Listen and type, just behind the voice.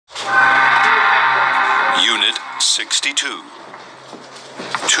62.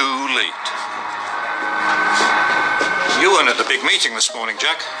 Too late. You weren't at the big meeting this morning,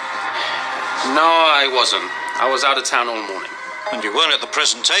 Jack. No, I wasn't. I was out of town all morning. And you weren't at the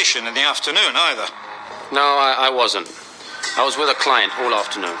presentation in the afternoon either. No, I wasn't. I was with a client all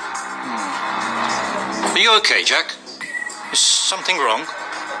afternoon. Are you okay, Jack? Is something wrong?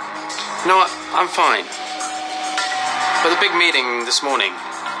 No, I'm fine. But the big meeting this morning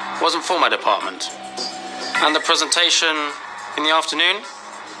wasn't for my department. And the presentation in the afternoon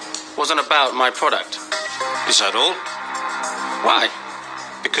wasn't about my product. Is that all? Why?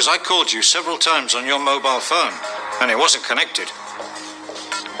 Because I called you several times on your mobile phone, and it wasn't connected.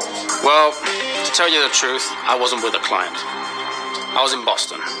 Well, to tell you the truth, I wasn't with a client. I was in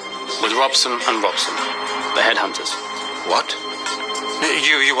Boston with Robson and Robson, the headhunters. What?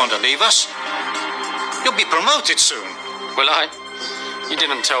 You want to leave us? You'll be promoted soon. Will I? You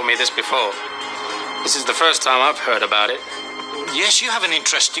didn't tell me this before. This is the first time I've heard about it. Yes, you have an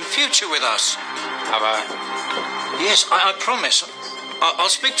interesting future with us. Have I? Yes, I promise. I'll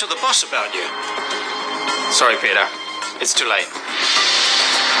speak to the boss about you. Sorry, Peter. It's too late.